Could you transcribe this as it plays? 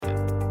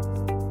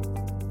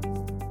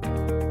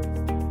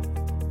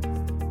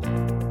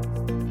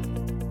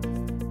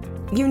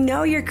You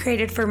know you're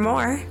created for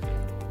more.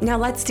 Now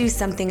let's do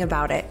something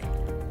about it.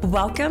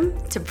 Welcome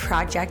to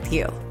Project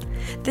You,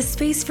 the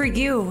space for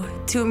you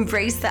to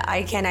embrace the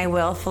I can, I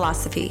will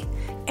philosophy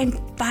and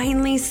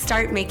finally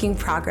start making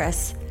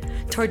progress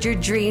towards your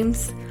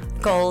dreams,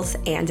 goals,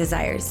 and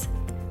desires.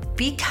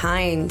 Be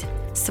kind,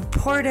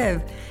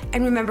 supportive,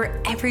 and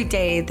remember every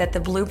day that the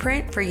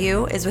blueprint for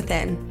you is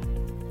within.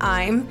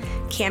 I'm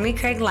Cami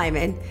Craig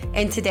Lyman,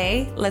 and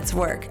today let's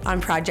work on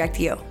Project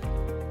You.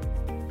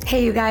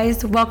 Hey you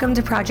guys, welcome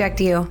to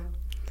Project You.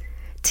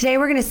 Today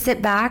we're gonna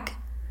sit back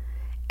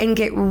and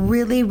get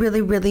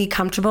really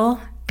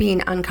comfortable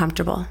being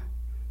uncomfortable.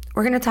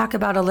 We're gonna talk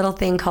about a little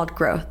thing called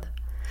growth,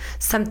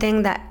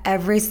 something that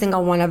every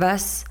single one of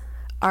us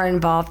are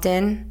involved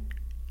in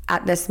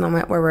at this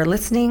moment where we're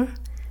listening.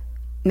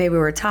 Maybe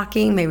we're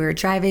talking, maybe we're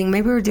driving,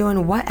 maybe we're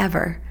doing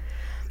whatever.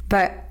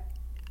 But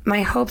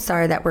my hopes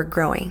are that we're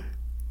growing.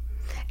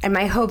 And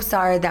my hopes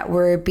are that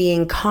we're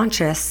being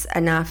conscious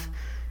enough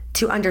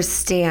to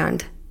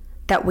understand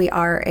that we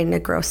are in a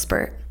growth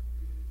spurt.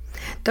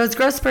 Those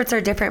growth spurts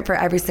are different for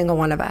every single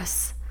one of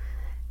us.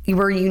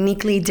 We're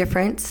uniquely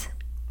different.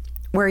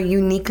 We're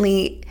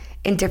uniquely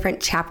in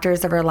different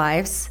chapters of our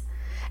lives.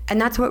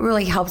 And that's what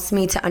really helps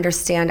me to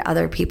understand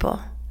other people,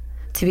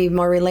 to be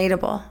more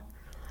relatable,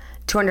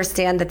 to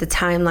understand that the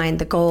timeline,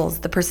 the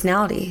goals, the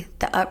personality,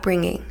 the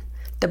upbringing,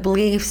 the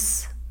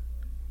beliefs,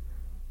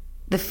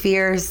 the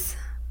fears,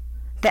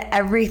 that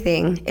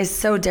everything is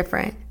so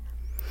different.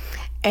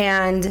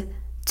 And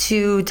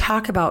to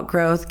talk about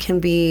growth can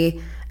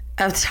be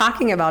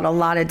talking about a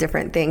lot of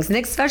different things, and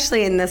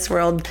especially in this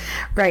world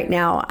right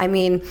now. I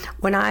mean,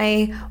 when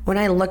I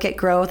look at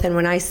growth and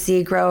when I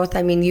see growth,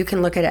 I mean, you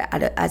can look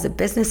at it as a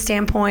business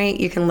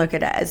standpoint, you can look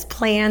at it as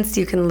plants,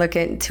 you can look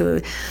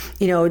into,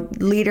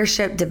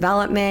 leadership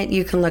development,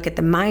 you can look at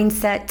the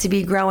mindset to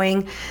be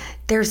growing.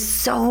 There's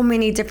so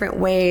many different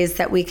ways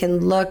that we can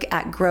look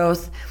at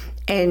growth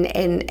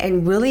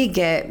and really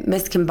get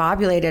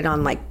miscombobulated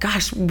on like,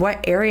 gosh,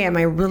 what area am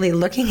I really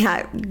looking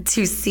at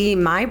to see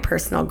my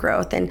personal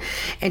growth and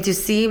to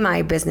see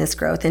my business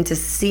growth and to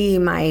see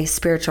my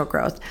spiritual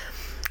growth.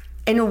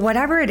 And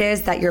whatever it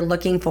is that you're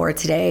looking for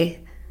today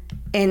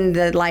in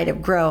the light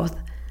of growth,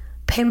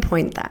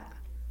 pinpoint that.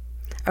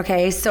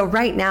 Okay, so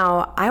right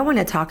now I want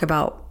to talk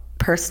about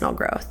personal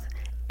growth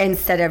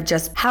instead of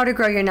just how to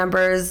grow your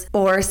numbers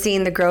or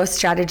seeing the growth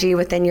strategy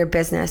within your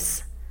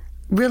business.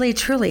 Really,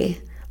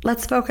 truly.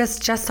 Let's focus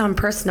just on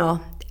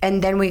personal,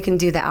 and then we can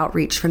do the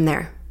outreach from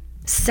there.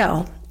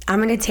 So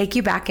I'm going to take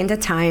you back into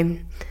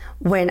time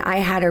when I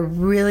had a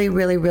really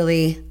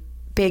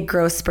big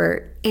growth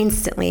spurt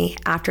instantly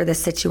after this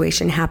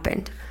situation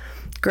happened.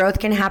 Growth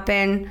can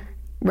happen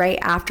right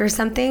after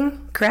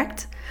something,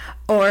 correct?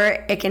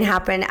 Or it can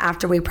happen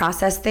after we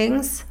process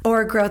things,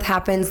 or growth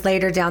happens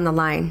later down the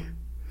line.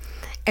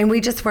 And we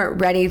just weren't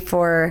ready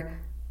for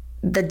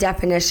the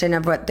definition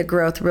of what the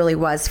growth really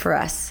was for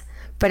us.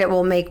 But it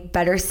will make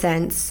better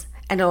sense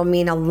and it will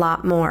mean a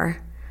lot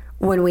more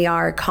when we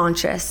are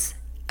conscious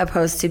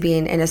opposed to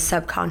being in a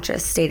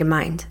subconscious state of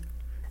mind.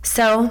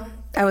 So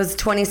I was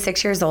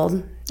 26 years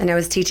old and I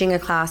was teaching a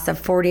class of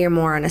 40 or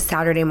more on a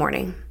Saturday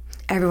morning.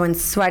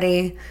 Everyone's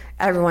sweaty,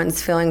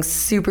 everyone's feeling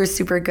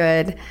super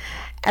good,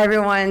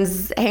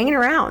 everyone's hanging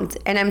around,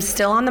 and I'm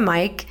still on the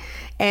mic.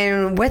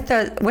 And with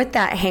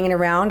that hanging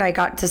around, I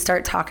got to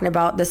start talking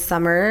about the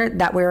summer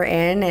that we were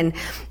in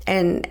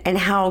and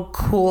how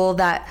cool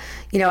that,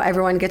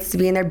 everyone gets to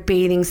be in their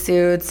bathing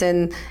suits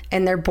and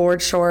their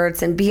board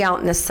shorts and be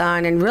out in the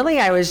sun. And really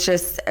it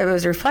was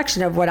a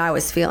reflection of what I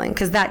was feeling,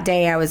 because that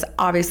day I was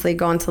obviously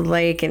going to the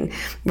lake and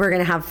we're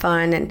going to have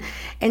fun.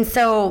 And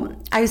so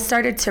I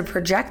started to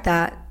project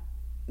that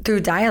through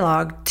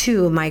dialogue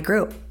to my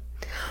group.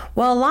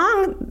 Well,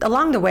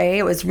 along the way,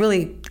 it was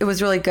really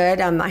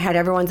good. I had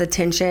everyone's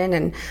attention,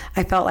 and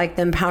I felt like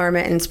the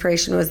empowerment and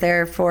inspiration was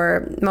there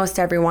for most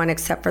everyone,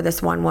 except for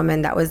this one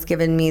woman that was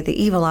giving me the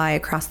evil eye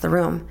across the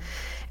room.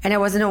 And I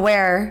wasn't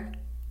aware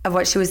of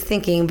what she was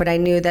thinking, but I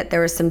knew that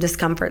there was some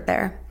discomfort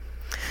there.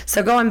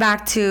 So going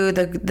back to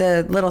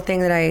the little thing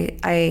that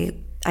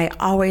I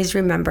always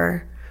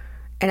remember,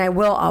 and I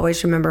will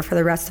always remember for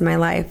the rest of my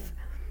life,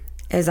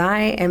 is I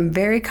am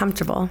very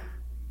comfortable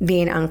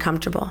being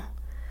uncomfortable.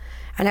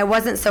 And I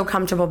wasn't so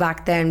comfortable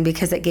back then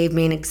because it gave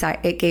me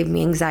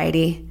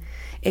anxiety.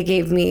 It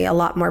gave me a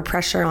lot more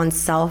pressure on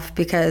self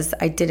because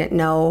I didn't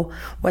know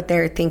what they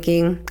were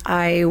thinking.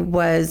 I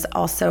was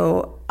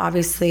also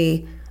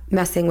obviously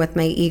messing with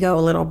my ego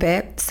a little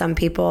bit. Some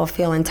people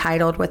feel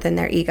entitled within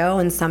their ego,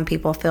 and some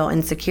people feel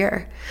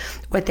insecure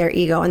with their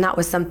ego. And that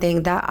was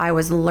something that I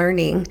was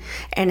learning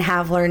and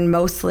have learned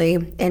mostly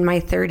in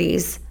my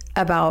 30s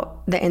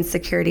about the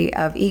insecurity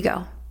of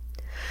ego.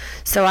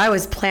 So I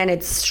was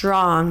planted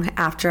strong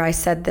after I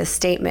said this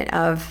statement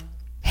of,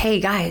 hey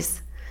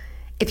guys,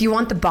 if you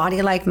want the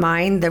body like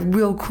mine, the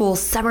real cool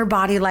summer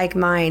body like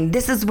mine,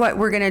 this is what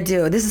we're going to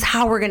do. This is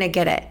how we're going to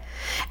get it.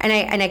 And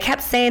I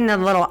kept saying the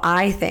little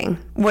I thing,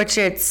 which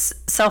it's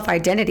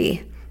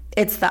self-identity.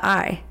 It's the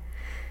I.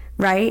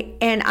 right?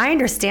 And I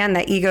understand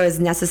that ego is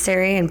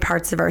necessary in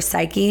parts of our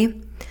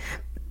psyche,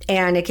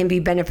 and it can be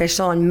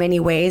beneficial in many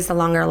ways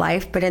along our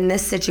life. But in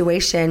this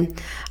situation,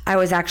 I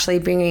was actually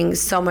bringing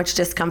so much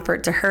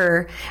discomfort to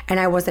her, and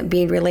I wasn't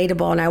being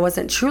relatable, and I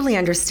wasn't truly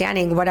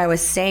understanding what I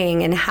was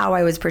saying and how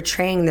I was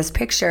portraying this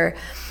picture.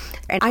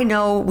 And I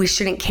know we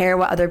shouldn't care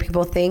what other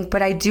people think,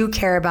 but I do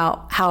care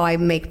about how I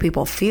make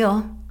people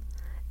feel.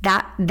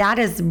 That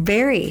is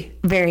very,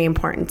 very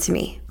important to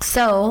me.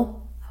 So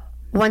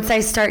once I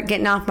start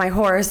getting off my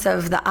horse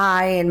of the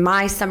I and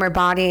my summer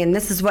body, and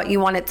this is what you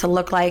want it to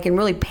look like, and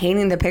really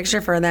painting the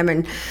picture for them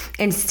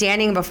and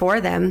standing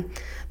before them,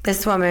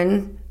 this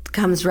woman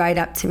comes right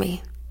up to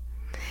me.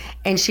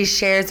 And she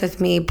shares with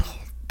me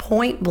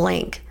point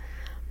blank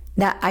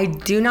that I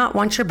do not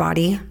want your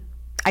body.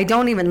 I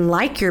don't even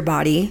like your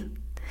body.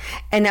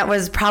 And that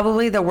was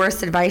probably the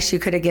worst advice you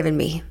could have given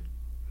me.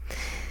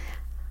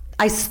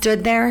 I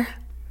stood there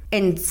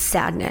in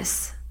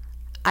sadness.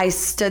 I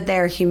stood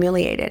there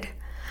humiliated.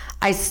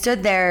 I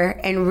stood there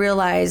and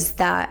realized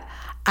that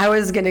I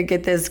was going to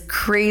get this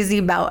crazy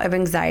bout of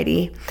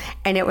anxiety,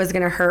 and it was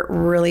going to hurt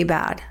really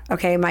bad.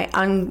 Okay.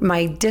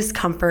 My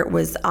discomfort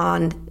was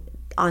on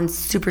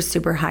super,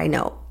 super high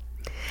note.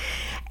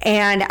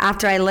 And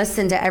after I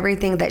listened to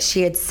everything that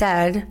she had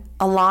said,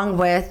 along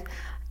with,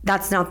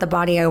 that's not the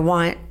body I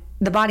want.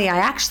 The body I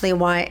actually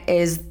want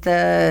is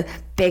the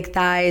big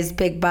thighs,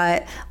 big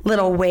butt,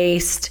 little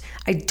waist.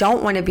 I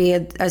don't want to be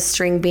a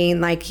string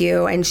bean like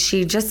you. And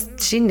she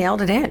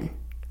nailed it in.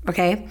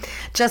 Okay.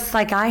 Just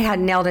like I had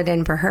nailed it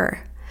in for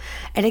her.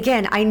 And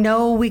again, I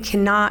know we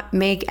cannot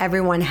make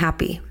everyone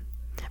happy.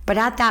 But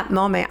at that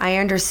moment, I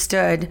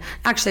understood.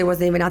 Actually, it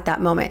wasn't even at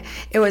that moment.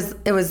 It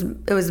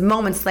was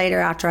moments later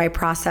after I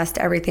processed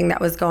everything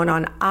that was going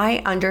on.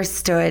 I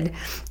understood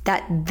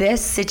that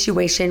this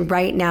situation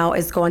right now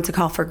is going to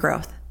call for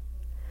growth.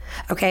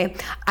 Okay.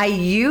 I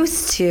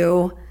used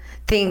to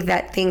think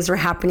that things were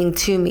happening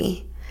to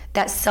me.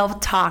 That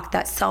self-talk,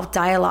 that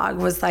self-dialogue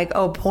was like,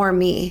 oh, poor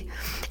me.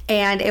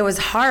 And it was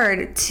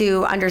hard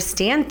to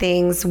understand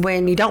things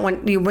when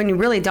you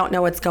really don't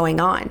know what's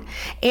going on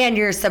and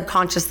you're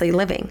subconsciously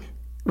living,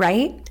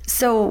 right?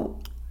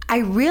 So I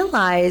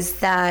realized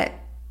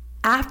that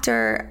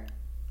after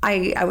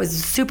I was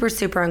super,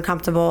 super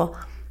uncomfortable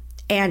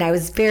and I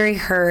was very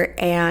hurt,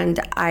 and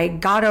I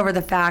got over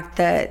the fact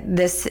that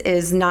this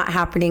is not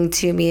happening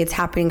to me, it's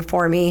happening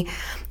for me,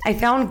 I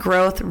found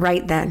growth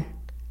right then.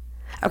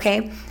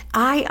 Okay,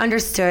 I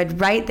understood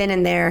right then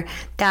and there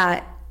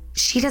that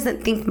she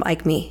doesn't think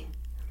like me.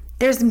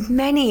 There's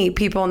many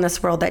people in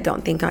this world that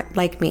don't think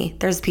like me.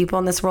 There's people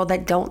in this world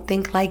that don't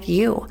think like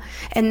you,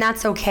 and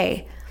that's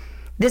okay.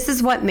 This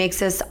is what makes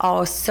us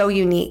all so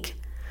unique.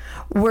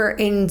 We're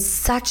in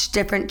such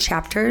different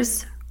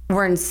chapters.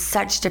 We're in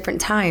such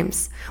different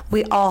times.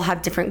 We all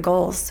have different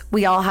goals.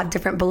 We all have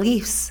different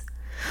beliefs.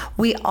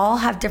 We all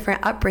have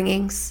different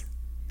upbringings.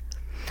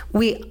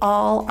 We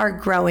all are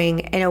growing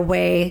in a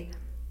way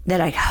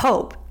that I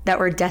hope that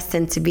we're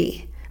destined to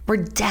be. We're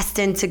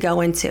destined to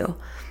go into.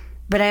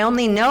 But I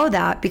only know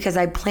that because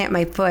I plant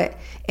my foot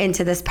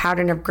into this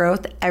pattern of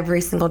growth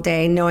every single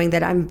day, knowing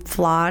that I'm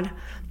flawed,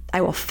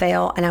 I will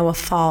fail, and I will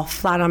fall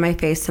flat on my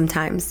face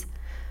sometimes.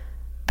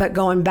 But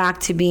going back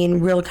to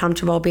being real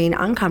comfortable, being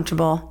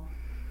uncomfortable,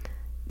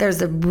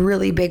 there's a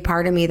really big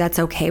part of me that's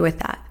okay with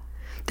that.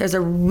 There's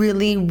a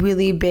really,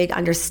 really big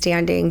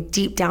understanding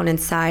deep down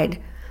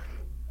inside,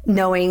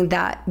 knowing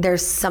that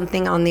there's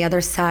something on the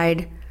other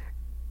side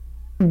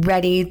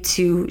ready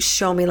to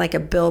show me like a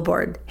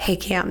billboard. Hey,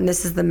 Cam,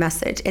 this is the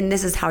message, and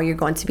this is how you're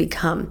going to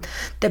become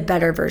the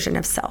better version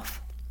of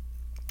self.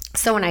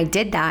 So when I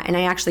did that, and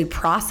I actually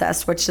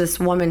processed what this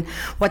woman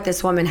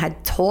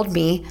had told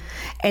me,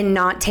 and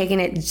not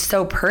taken it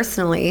so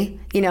personally,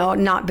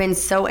 not been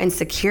so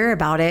insecure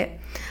about it,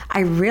 I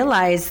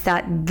realized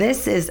that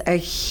this is a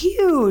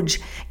huge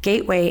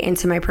gateway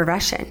into my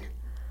profession.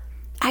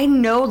 I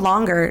no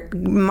longer,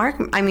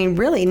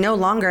 really no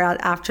longer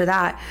after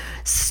that,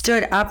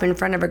 stood up in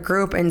front of a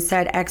group and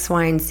said X,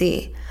 Y, and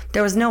Z.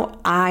 There was no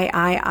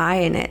I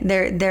in it.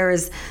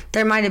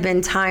 There might have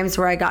been times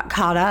where I got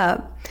caught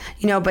up,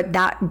 but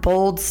that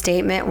bold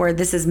statement where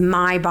this is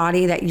my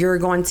body that you're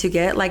going to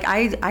get, like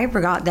I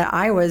forgot that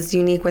I was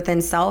unique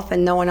within self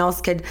and no one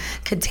else could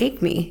take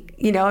me,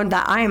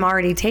 that I am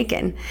already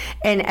taken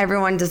and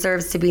everyone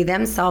deserves to be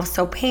themselves.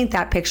 So paint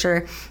that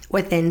picture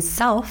within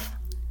self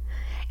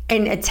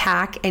and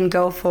attack and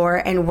go for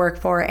and work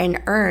for and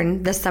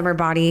earn the summer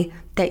body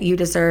that you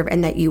deserve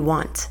and that you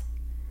want.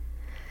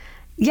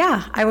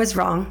 Yeah, I was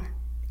wrong.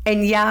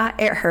 And yeah,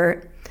 it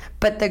hurt.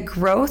 But the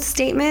growth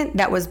statement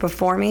that was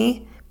before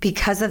me,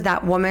 because of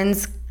that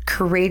woman's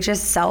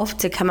courageous self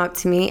to come up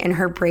to me and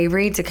her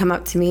bravery to come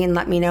up to me and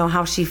let me know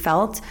how she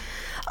felt,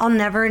 I'll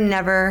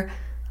never,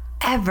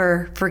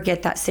 ever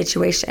forget that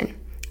situation.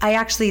 I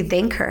actually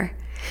thank her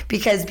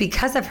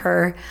because of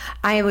her,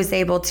 I was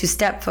able to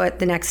step foot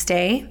the next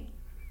day,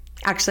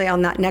 actually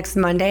on that next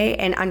Monday,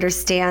 and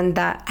understand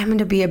that I'm going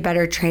to be a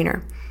better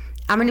trainer.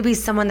 I'm going to be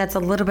someone that's a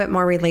little bit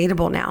more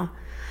relatable now.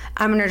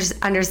 I'm going to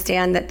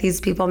understand that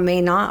these people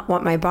may not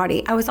want my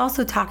body. I was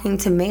also talking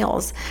to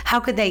males. How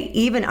could they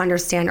even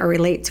understand or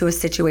relate to a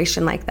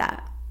situation like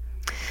that?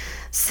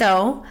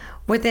 So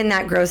within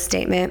that growth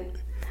statement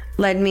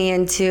led me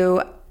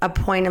into a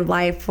point of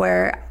life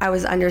where I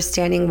was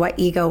understanding what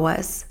ego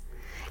was.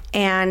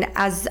 And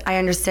as I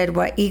understood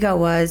what ego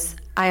was,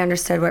 I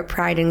understood what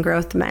pride and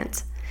growth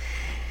meant.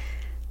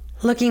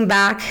 Looking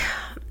back,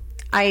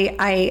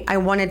 I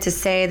wanted to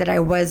say that I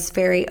was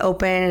very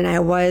open and I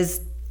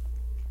was,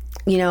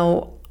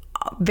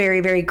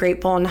 very, very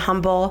grateful and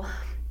humble,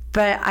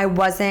 but I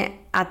wasn't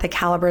at the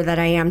caliber that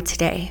I am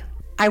today.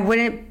 I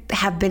wouldn't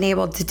have been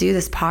able to do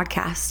this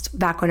podcast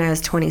back when I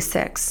was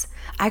 26.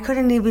 I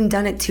couldn't even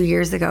done it 2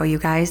 years ago, you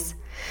guys.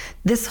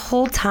 This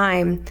whole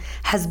time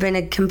has been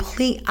a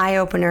complete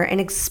eye-opener,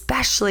 and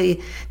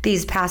especially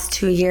these past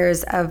 2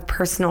 years of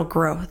personal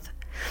growth.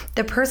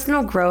 The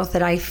personal growth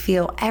that I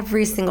feel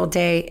every single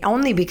day,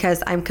 only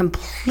because I'm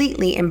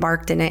completely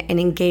embarked in it and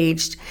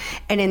engaged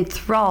and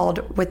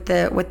enthralled with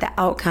the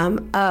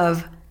outcome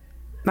of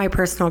my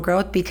personal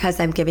growth, because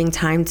I'm giving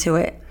time to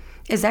it,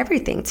 is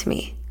everything to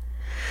me.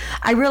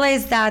 I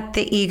realize that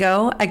the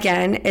ego,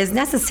 again, is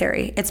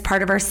necessary. It's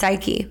part of our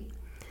psyche,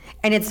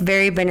 and it's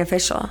very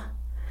beneficial.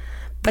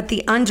 But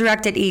the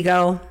undirected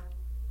ego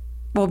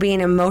will be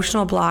an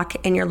emotional block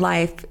in your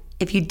life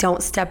if you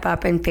don't step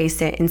up and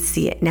face it and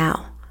see it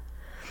now.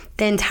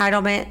 The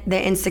entitlement,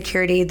 the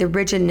insecurity, the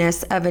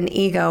rigidness of an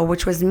ego,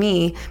 which was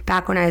me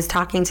back when I was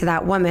talking to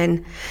that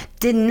woman,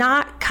 did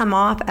not come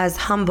off as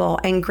humble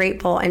and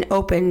grateful and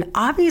open,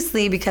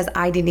 obviously because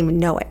I didn't even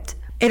know it.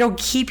 It'll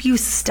keep you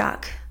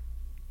stuck.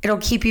 It'll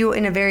keep you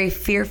in a very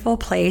fearful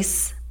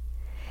place,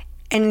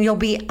 and you'll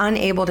be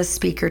unable to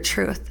speak your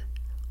truth.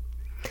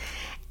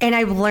 And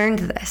I've learned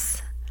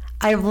this.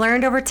 I've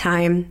learned over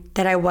time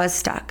that I was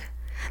stuck,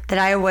 that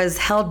I was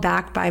held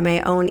back by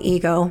my own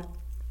ego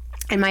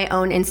and my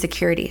own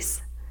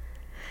insecurities.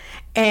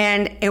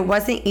 And it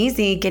wasn't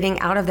easy getting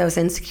out of those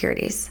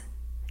insecurities.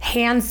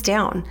 Hands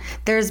down.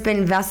 There's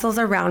been vessels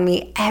around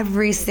me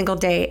every single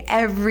day,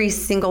 every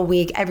single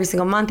week, every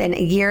single month and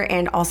a year,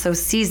 and also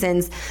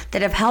seasons,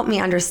 that have helped me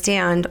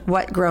understand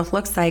what growth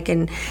looks like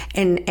and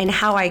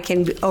how I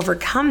can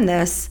overcome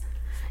this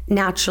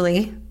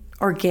naturally,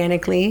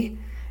 organically,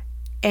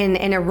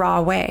 in a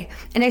raw way.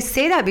 And I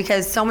say that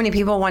because so many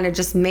people want to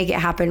just make it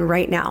happen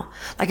right now.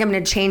 Like, I'm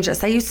going to change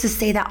this. I used to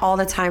say that all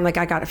the time. Like,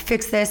 I got to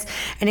fix this.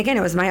 And again,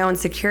 it was my own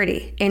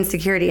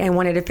insecurity. I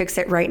wanted to fix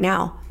it right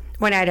now.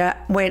 When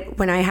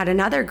I had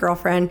another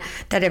girlfriend,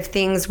 that if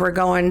things were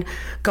going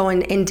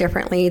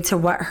indifferently to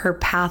what her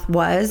path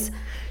was,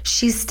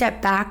 she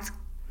stepped back.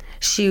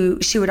 She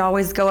would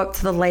always go up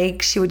to the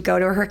lake. She would go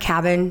to her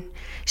cabin.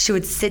 She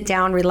would sit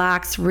down,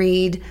 relax,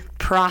 read,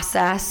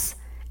 process,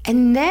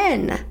 and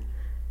then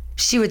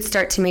she would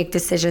start to make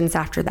decisions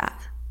after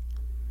that.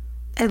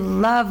 I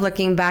love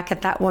looking back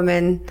at that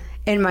woman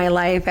in my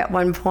life at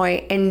one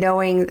point and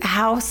knowing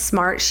how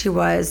smart she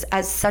was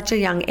at such a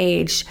young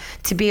age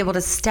to be able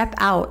to step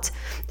out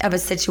of a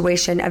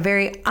situation, a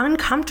very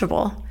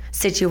uncomfortable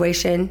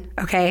situation,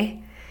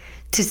 okay,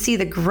 to see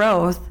the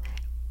growth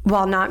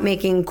while not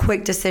making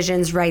quick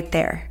decisions right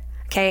there,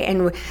 okay?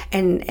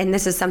 And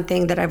this is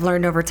something that I've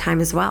learned over time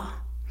as well.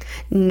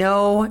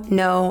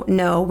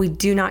 No, we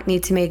do not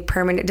need to make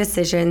permanent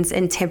decisions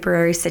in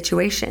temporary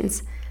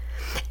situations.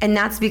 And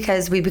that's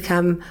because we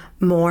become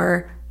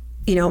more,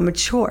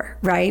 mature,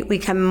 right? We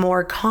become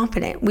more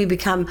confident. We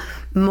become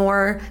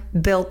more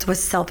built with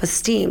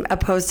self-esteem,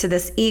 opposed to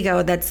this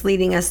ego that's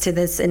leading us to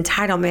this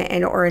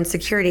entitlement or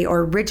insecurity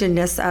or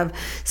rigidness of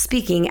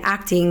speaking,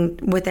 acting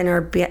within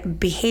our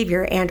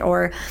behavior and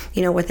or,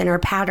 within our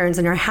patterns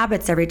and our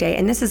habits every day.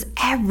 And this is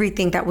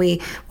everything that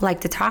we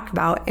like to talk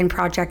about in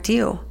Project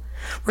You.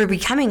 We're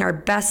becoming our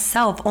best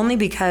self only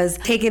because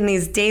taking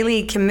these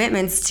daily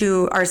commitments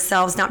to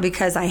ourselves, not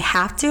because I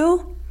have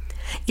to,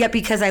 yet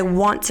because I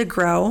want to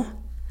grow.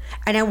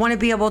 And I want to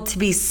be able to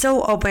be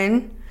so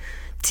open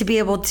to be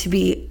able to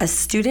be a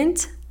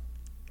student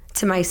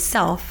to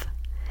myself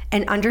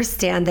and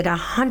understand that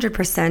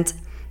 100%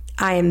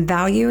 I am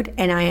valued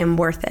and I am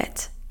worth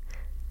it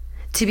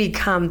to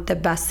become the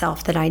best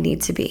self that I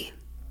need to be.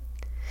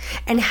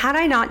 And had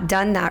I not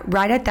done that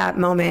right at that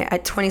moment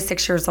at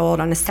 26 years old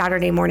on a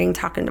Saturday morning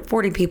talking to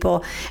 40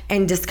 people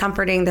and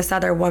discomforting this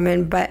other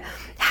woman, but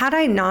had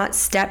I not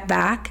stepped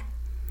back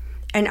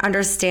and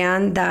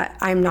understand that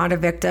I'm not a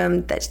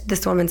victim, that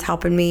this woman's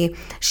helping me,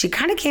 she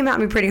kind of came at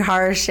me pretty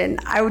harsh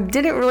and I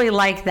didn't really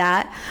like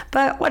that,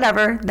 but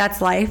whatever, that's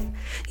life.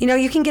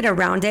 You can get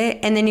around it,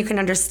 and then you can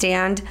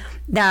understand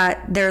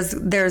that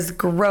there's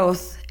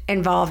growth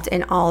involved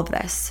in all of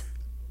this.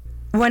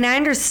 When I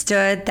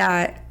understood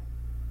that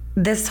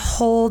this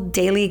whole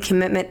daily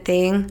commitment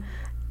thing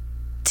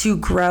to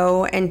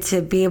grow and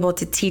to be able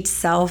to teach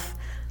self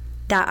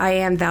that I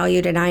am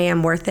valued and I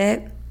am worth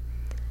it,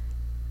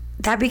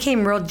 that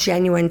became real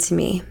genuine to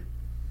me.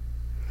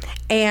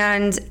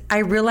 And I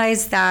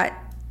realized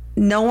that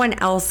no one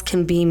else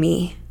can be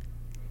me.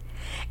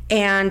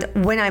 And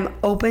when I'm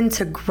open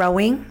to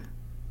growing,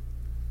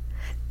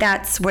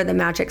 That's where the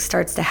magic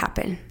starts to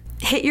happen.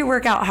 Hit your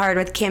workout hard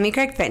with Cami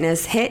Craig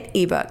Fitness HIIT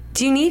ebook.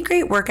 Do you need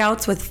great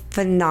workouts with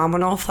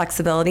phenomenal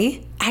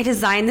flexibility? I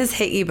designed this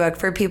HIIT ebook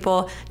for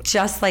people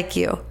just like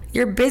you.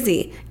 You're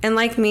busy, and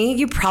like me,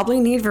 you probably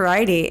need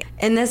variety.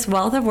 In this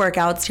wealth of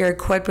workouts, you're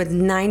equipped with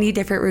 90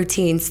 different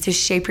routines to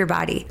shape your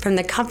body from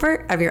the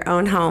comfort of your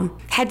own home.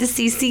 Head to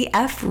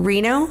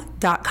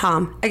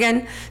ccfreno.com.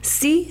 Again,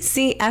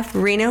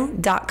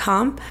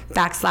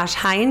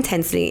 ccfreno.com/high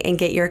intensity and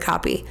get your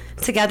copy.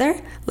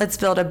 Together, let's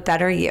build a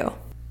better you.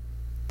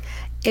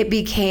 It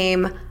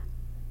became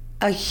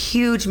a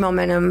huge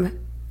momentum,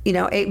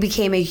 it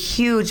became a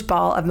huge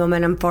ball of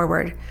momentum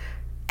forward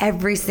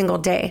every single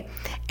day.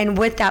 And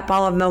with that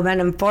ball of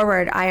momentum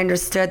forward, I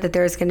understood that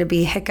there was going to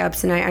be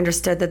hiccups, and I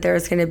understood that there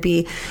was going to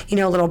be,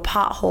 little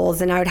potholes,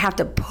 and I would have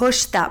to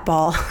push that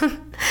ball,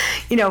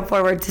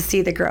 forward to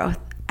see the growth.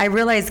 I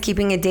realized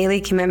keeping a daily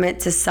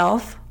commitment to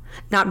self,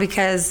 not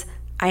because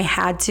I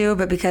had to,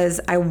 but because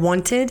I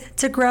wanted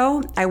to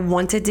grow. I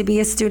wanted to be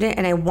a student,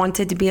 and I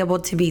wanted to be able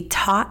to be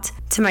taught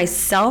to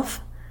myself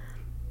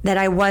that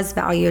I was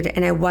valued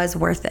and I was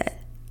worth it.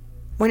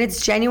 When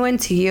it's genuine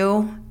to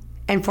you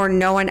and for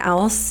no one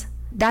else,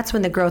 that's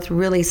when the growth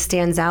really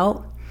stands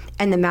out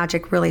and the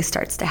magic really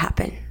starts to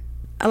happen.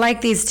 I like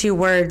these two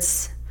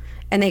words,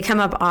 and they come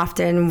up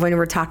often when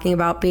we're talking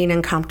about being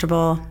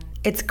uncomfortable.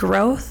 It's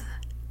growth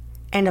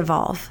and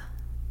evolve.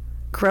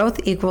 Growth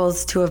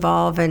equals to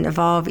evolve, and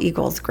evolve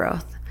equals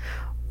growth.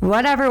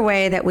 Whatever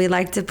way that we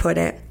like to put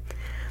it,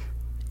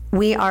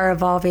 we are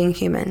evolving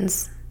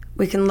humans.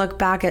 We can look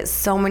back at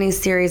so many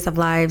series of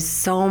lives,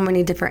 so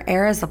many different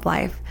eras of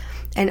life,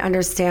 and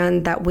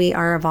understand that we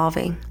are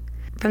evolving.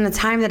 From the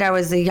time that I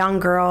was a young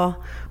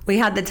girl, we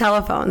had the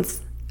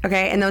telephones,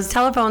 okay? And those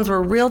telephones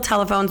were real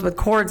telephones with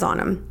cords on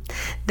them.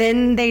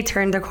 Then they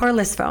turned to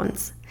cordless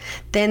phones.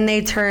 Then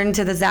they turned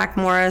to the Zach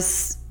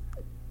Morris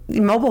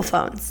mobile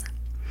phones.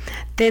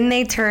 Then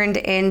they turned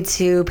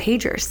into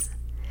pagers.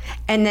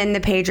 And then the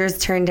pagers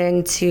turned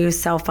into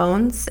cell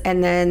phones.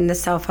 And then the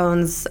cell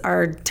phones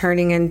are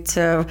turning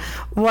into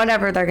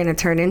whatever they're going to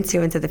turn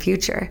into the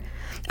future.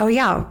 Oh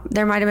yeah,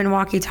 there might have been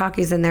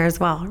walkie-talkies in there as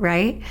well,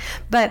 right?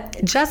 But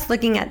just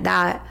looking at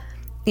that,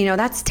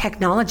 that's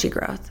technology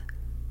growth.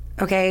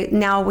 Okay,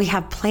 now we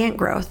have plant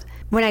growth.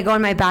 When I go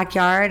in my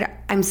backyard,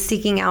 I'm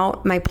seeking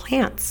out my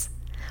plants,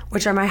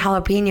 which are my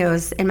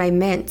jalapenos and my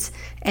mint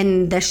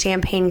and the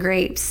champagne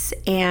grapes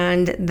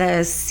and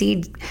the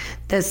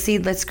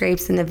seedless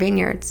grapes in the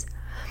vineyards.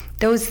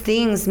 Those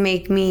things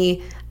make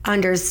me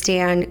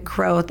understand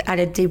growth at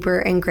a deeper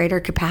and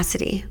greater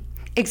capacity,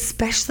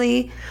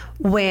 especially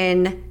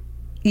when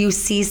you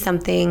see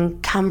something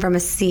come from a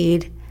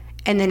seed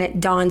and then it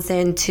dawns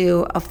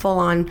into a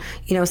full-on,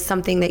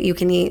 something that you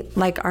can eat,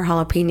 like our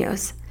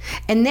jalapenos.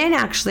 And then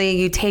actually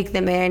you take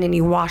them in and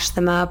you wash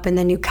them up, and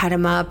then you cut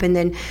them up, and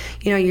then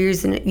you're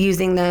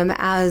using them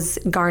as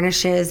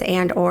garnishes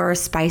and or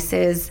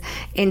spices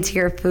into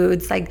your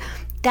foods. Like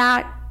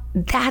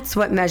that's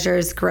what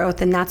measures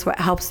growth, and that's what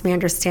helps me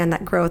understand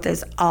that growth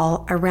is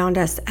all around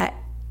us at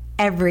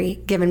every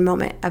given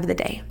moment of the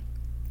day.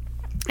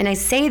 And I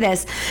say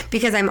this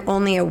because I'm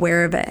only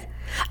aware of it.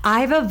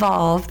 I've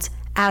evolved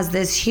as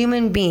this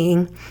human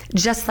being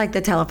just like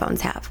the telephones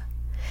have.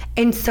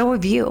 And so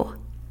have you.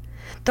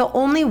 The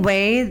only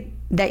way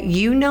that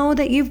you know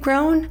that you've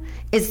grown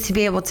is to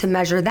be able to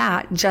measure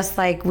that, just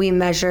like we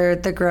measure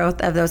the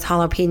growth of those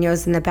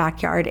jalapenos in the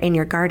backyard in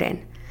your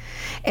garden.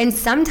 And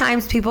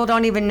sometimes people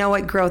don't even know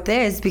what growth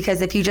is,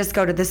 because if you just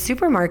go to the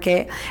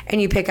supermarket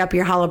and you pick up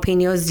your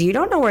jalapenos, you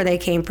don't know where they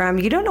came from.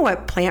 You don't know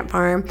what plant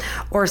farm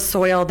or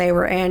soil they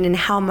were in and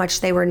how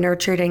much they were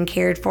nurtured and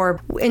cared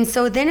for. And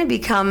so then it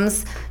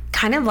becomes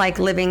kind of like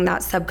living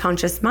that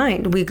subconscious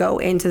mind. We go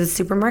into the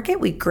supermarket,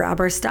 we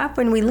grab our stuff,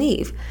 and we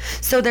leave.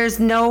 So there's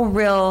no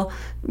real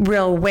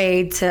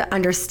way to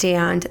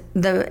understand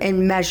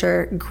and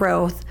measure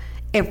growth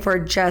if we're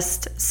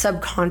just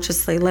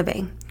subconsciously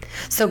living.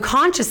 So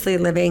consciously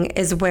living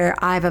is where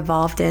I've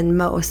evolved in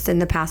most in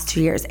the past 2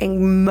 years.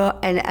 And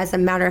as a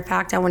matter of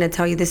fact, I want to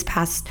tell you this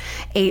past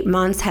 8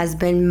 months has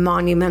been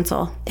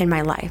monumental in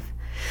my life.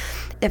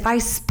 If I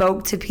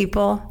spoke to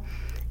people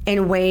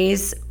in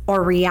ways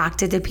or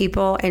reacted to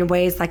people in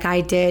ways like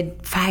I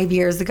did 5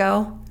 years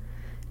ago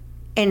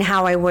and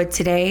how I would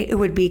today, it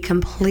would be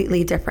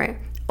completely different,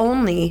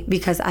 only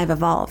because I've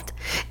evolved.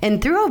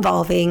 And through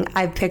evolving,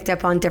 I've picked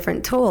up on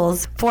different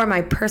tools for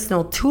my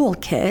personal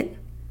toolkit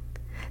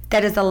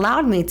that has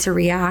allowed me to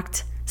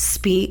react,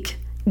 speak,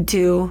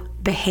 do,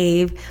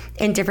 behave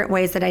in different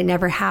ways that I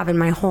never have in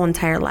my whole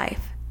entire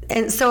life.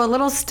 And so a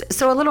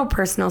little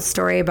personal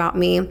story about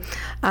me,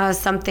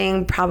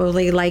 something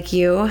probably like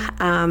you,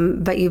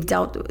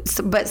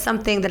 but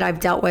something that I've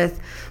dealt with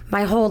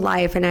my whole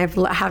life, and I've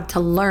had to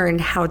learn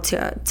how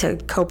to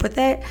cope with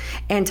it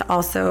and to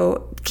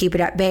also keep it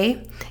at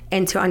bay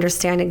and to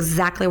understand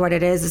exactly what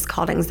it is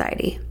called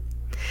anxiety.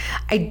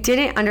 I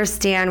didn't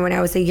understand when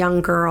I was a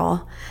young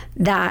girl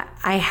that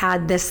I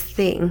had this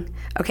thing,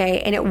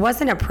 okay? And it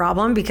wasn't a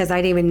problem because I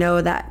didn't even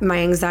know that my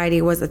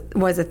anxiety was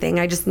a thing.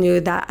 I just knew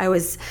that I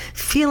was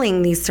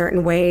feeling these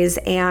certain ways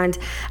and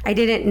I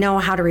didn't know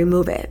how to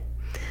remove it.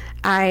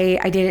 I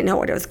didn't know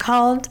what it was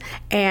called,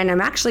 and I'm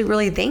actually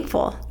really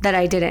thankful that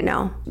I didn't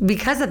know.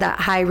 Because of that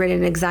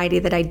high-ridden anxiety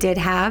that I did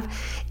have,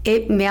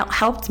 it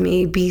helped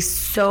me be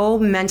so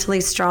mentally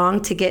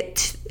strong to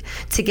get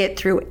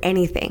through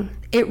anything.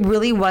 It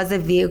really was a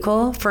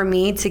vehicle for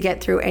me to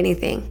get through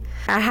anything.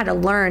 I had to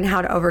learn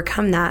how to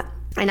overcome that,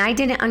 and I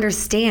didn't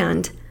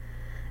understand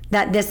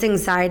that this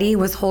anxiety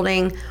was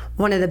holding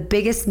one of the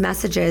biggest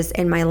messages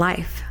in my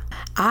life.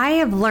 I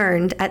have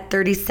learned at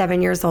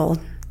 37 years old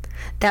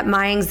that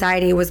my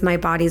anxiety was my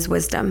body's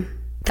wisdom.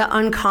 The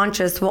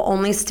unconscious will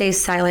only stay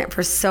silent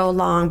for so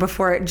long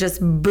before it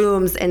just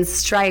booms and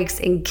strikes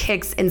and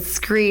kicks and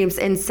screams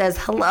and says,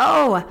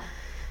 hello,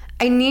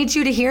 I need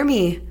you to hear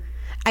me.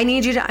 I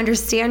need you to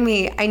understand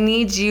me. I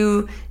need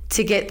you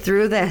to get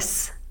through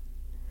this.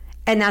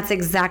 And that's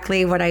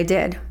exactly what I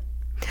did.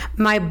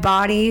 My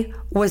body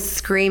was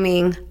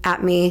screaming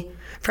at me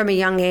from a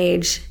young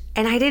age,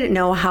 and I didn't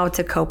know how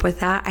to cope with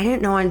that. I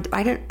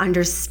didn't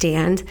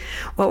understand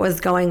what was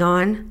going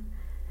on.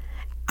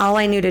 All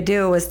I knew to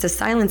do was to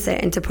silence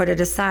it and to put it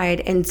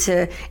aside and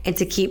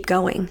to keep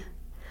going.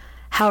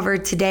 However,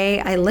 today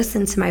I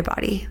listen to my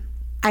body.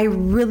 I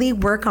really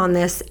work on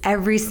this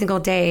every single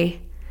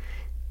day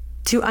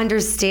to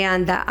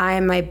understand that I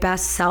am my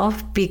best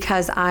self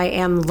because I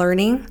am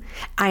learning,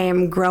 I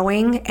am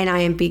growing, and I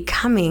am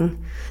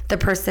becoming the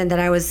person that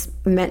I was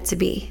meant to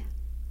be.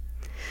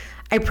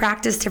 I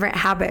practice different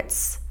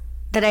habits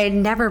that I had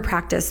never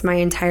practiced my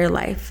entire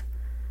life.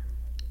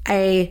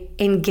 I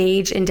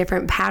engage in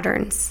different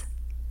patterns.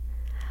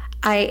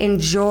 I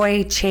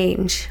enjoy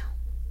change.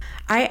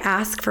 I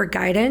ask for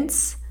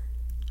guidance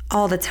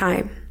all the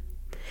time.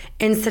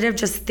 Instead of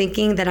just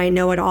thinking that I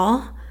know it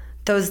all,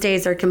 those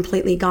days are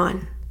completely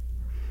gone.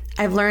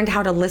 I've learned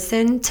how to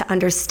listen, to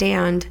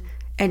understand,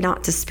 and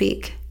not to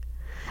speak.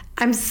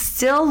 I'm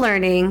still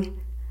learning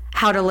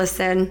how to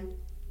listen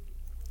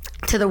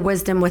to the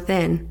wisdom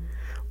within,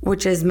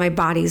 which is my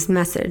body's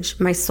message,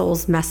 my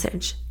soul's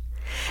message.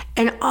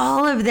 And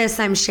all of this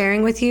I'm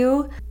sharing with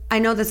you, I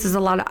know this is a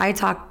lot of I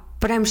talk,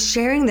 but I'm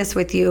sharing this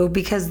with you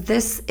because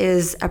this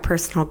is a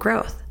personal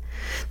growth.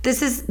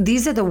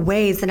 These are the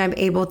ways that I'm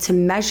able to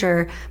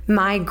measure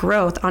my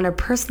growth on a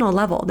personal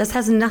level. This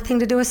has nothing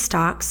to do with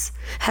stocks,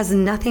 has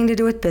nothing to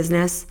do with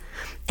business.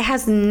 It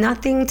has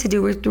nothing to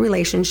do with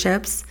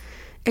relationships.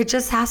 It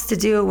just has to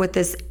do with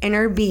this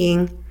inner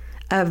being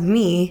of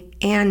me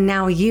and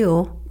now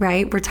you,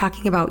 right? We're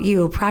talking about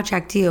you,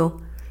 Project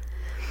You,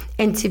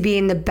 and to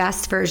being the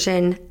best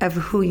version of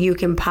who you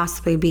can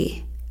possibly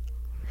be.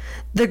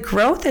 The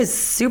growth is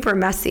super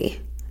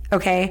messy,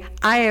 okay?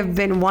 I have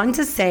been one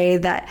to say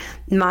that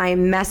my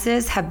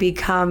messes have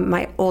become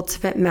my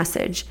ultimate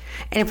message.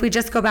 And if we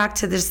just go back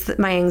to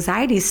my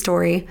anxiety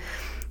story,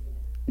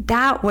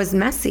 that was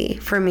messy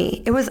for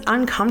me. It was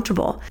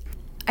uncomfortable.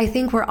 I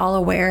think we're all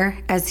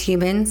aware as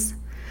humans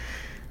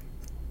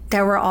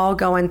that we're all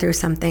going through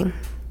something,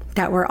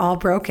 that we're all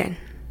broken,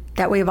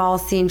 that we've all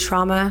seen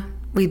trauma,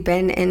 we've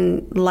been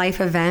in life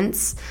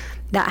events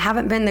that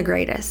haven't been the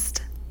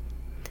greatest.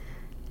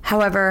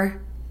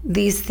 However,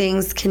 these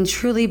things can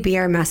truly be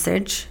our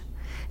message.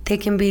 They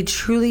can be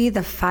truly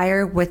the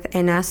fire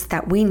within us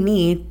that we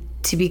need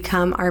to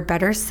become our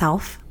better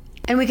self.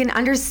 And we can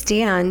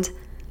understand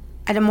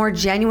at a more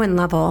genuine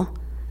level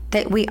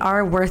that we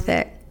are worth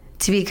it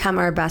to become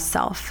our best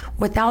self.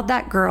 Without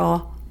that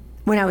girl,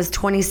 when I was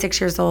 26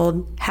 years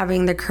old,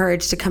 having the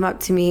courage to come up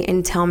to me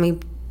and tell me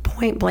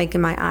point blank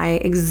in my eye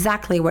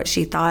exactly what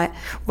she thought,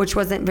 which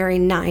wasn't very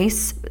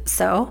nice.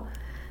 So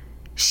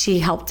she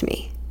helped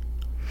me.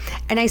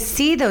 And I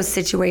see those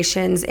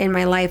situations in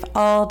my life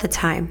all the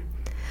time.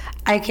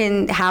 I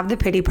can have the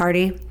pity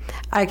party.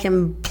 I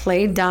can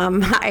play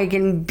dumb. I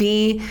can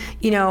be,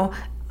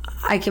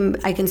 I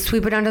can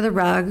sweep it under the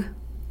rug.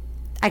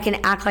 I can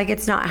act like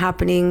it's not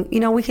happening.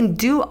 We can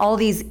do all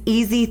these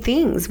easy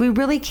things. We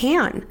really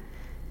can.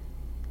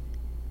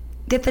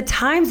 At the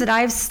times that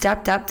I've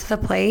stepped up to the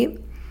plate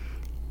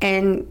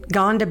and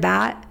gone to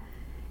bat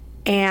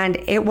and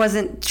it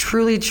wasn't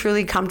truly,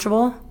 truly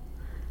comfortable,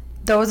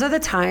 those are the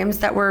times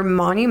that were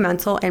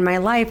monumental in my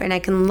life. And I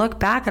can look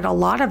back at a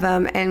lot of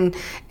them and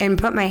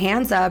put my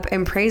hands up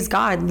and praise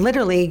God,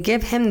 literally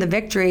give him the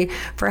victory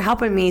for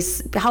helping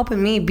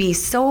me be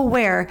so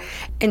aware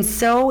and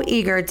so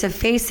eager to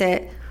face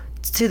it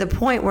to the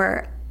point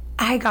where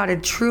I got a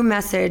true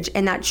message,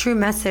 and that true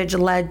message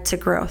led to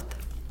growth.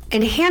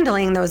 And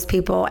handling those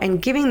people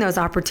and giving those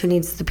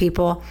opportunities to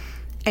people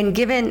and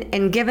given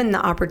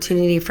the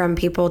opportunity from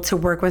people to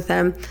work with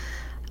them,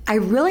 I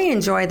really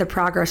enjoy the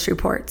progress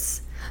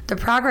reports. The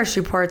progress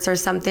reports are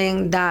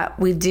something that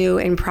we do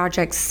in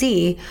Project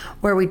C,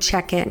 where we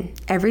check in.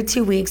 Every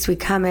 2 weeks, we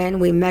come in,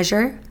 we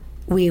measure,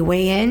 we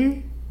weigh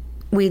in,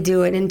 we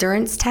do an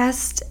endurance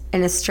test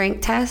and a strength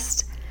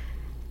test,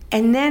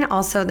 And then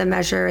also the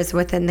measure is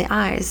within the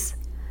eyes.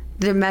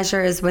 The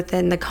measure is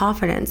within the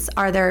confidence.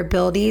 Are their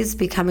abilities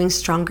becoming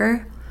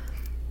stronger?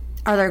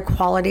 Are their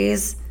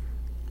qualities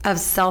of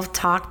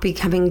self-talk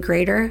becoming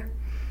greater?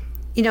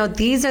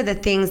 These are the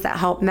things that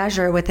help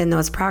measure within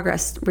those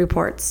progress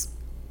reports.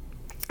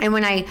 And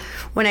when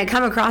I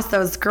come across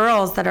those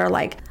girls that are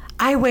like,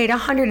 I weighed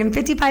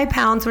 155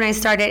 pounds when I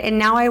started and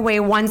now I weigh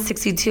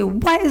 162.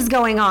 What is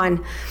going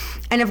on?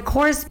 And of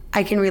course,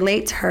 I can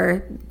relate to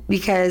her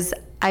because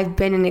I've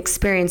been in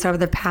experience over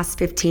the past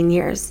 15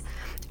 years.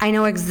 I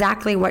know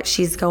exactly what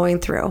she's going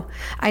through.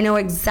 I know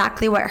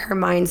exactly what her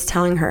mind's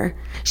telling her.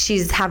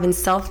 She's having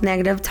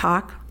self-negative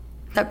talk.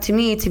 It's up to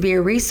me to be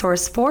a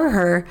resource for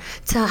her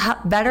to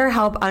better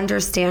help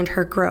understand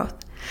her growth.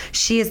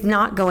 She is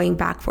not going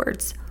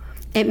backwards.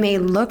 It may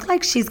look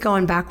like she's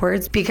going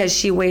backwards because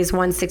she weighs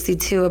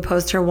 162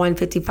 opposed to her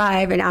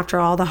 155. And after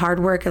all the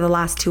hard work of the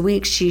last 2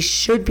 weeks, she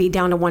should be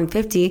down to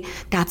 150.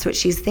 That's what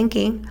she's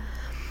thinking.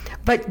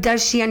 But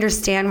does she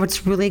understand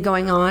what's really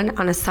going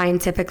on a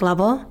scientific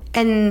level?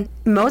 And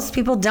most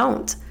people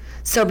don't.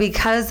 So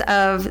because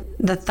of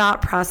the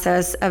thought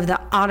process of the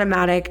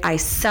automatic, I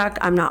suck,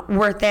 I'm not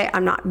worth it,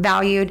 I'm not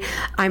valued,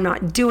 I'm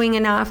not doing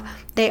enough,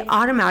 they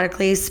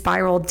automatically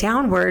spiral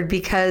downward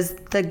because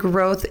the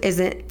growth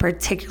isn't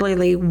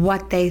particularly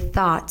what they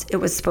thought it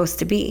was supposed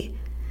to be.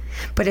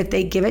 But if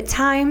they give it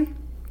time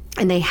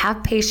and they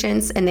have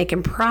patience and they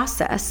can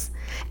process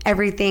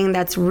everything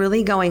that's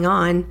really going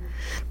on,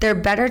 they're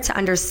better to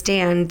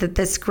understand that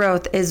this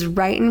growth is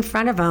right in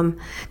front of them.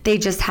 They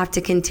just have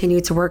to continue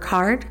to work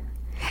hard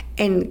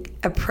and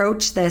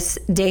approach this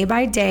day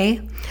by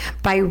day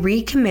by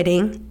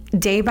recommitting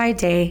day by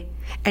day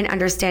and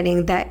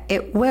understanding that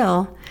it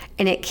will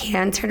and it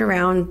can turn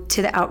around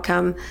to the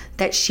outcome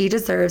that she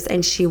deserves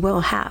and she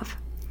will have.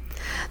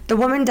 The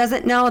woman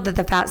doesn't know that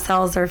the fat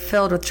cells are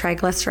filled with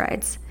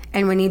triglycerides.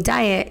 And when you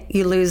diet,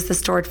 you lose the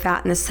stored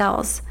fat in the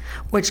cells,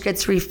 which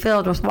gets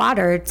refilled with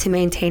water to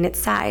maintain its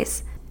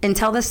size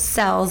until the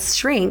cells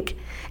shrink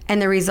and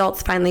the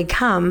results finally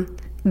come.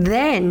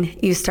 Then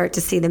you start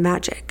to see the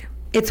magic.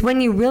 It's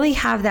when you really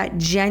have that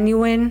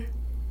genuine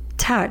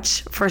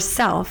touch for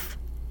self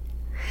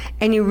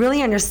and you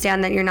really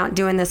understand that you're not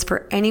doing this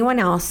for anyone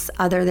else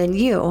other than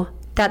you,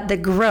 that the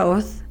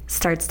growth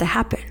starts to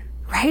happen,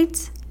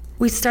 right?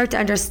 We start to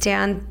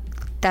understand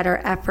that our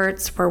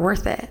efforts were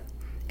worth it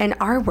and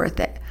are worth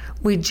it.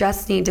 We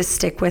just need to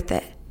stick with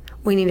it.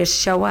 We need to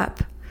show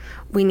up.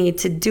 We need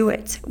to do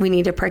it. We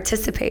need to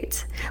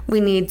participate.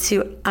 We need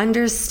to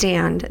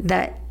understand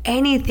that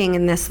anything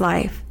in this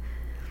life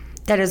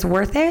that is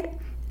worth it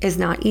is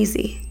not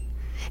easy.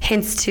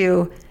 Hence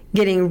to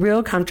getting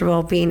real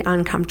comfortable being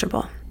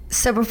uncomfortable.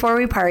 So before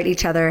we part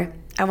each other,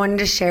 I wanted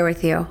to share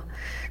with you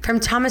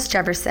from Thomas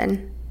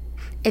Jefferson,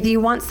 if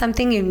you want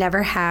something you've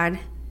never had,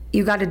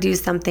 you got to do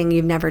something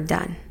you've never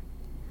done.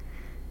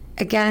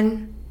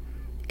 Again,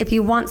 if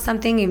you want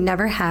something you've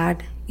never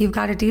had, you've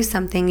got to do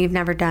something you've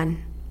never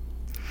done.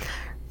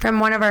 From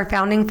one of our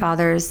founding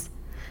fathers,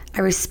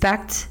 I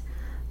respect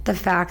the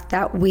fact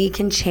that we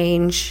can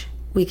change,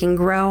 we can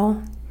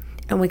grow,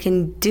 and we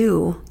can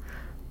do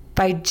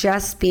by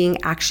just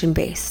being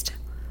action-based.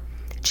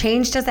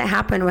 Change doesn't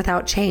happen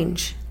without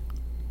change.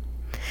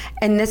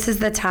 And this is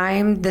the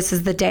time, this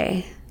is the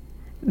day,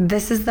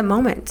 this is the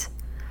moment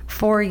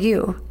for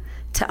you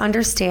to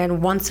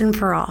understand once and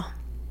for all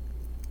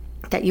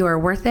that you are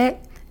worth it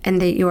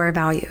and that you are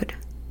valued.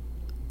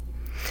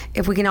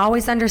 If we can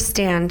always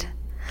understand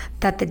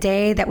that the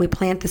day that we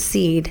plant the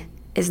seed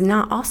is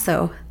not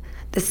also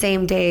the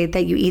same day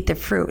that you eat the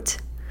fruit,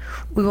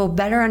 we will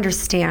better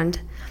understand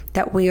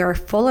that we are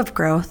full of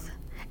growth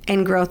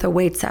and growth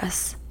awaits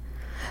us.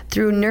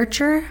 Through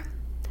nurture,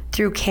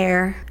 through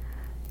care,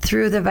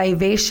 through the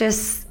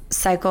vivacious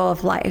cycle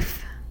of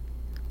life,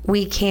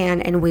 we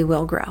can and we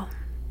will grow.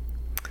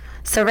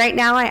 So right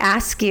now I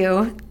ask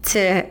you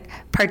to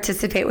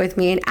participate with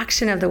me in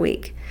Action of the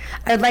Week.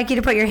 I would like you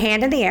to put your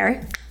hand in the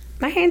air.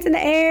 My hand's in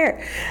the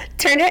air.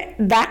 Turn it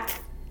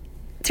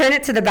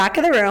to the back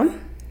of the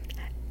room.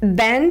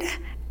 Bend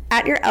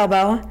at your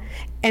elbow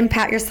and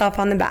pat yourself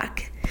on the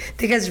back.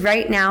 Because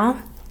right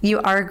now you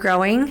are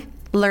growing,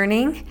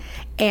 learning,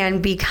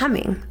 and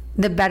becoming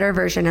the better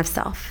version of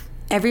self.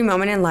 Every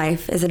moment in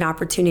life is an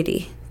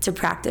opportunity to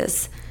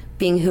practice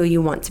being who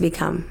you want to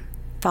become.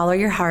 Follow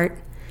your heart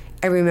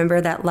and remember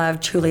that love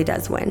truly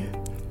does win.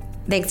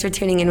 Thanks for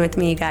tuning in with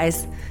me, you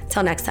guys.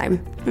 Till next time.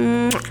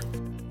 Mwah.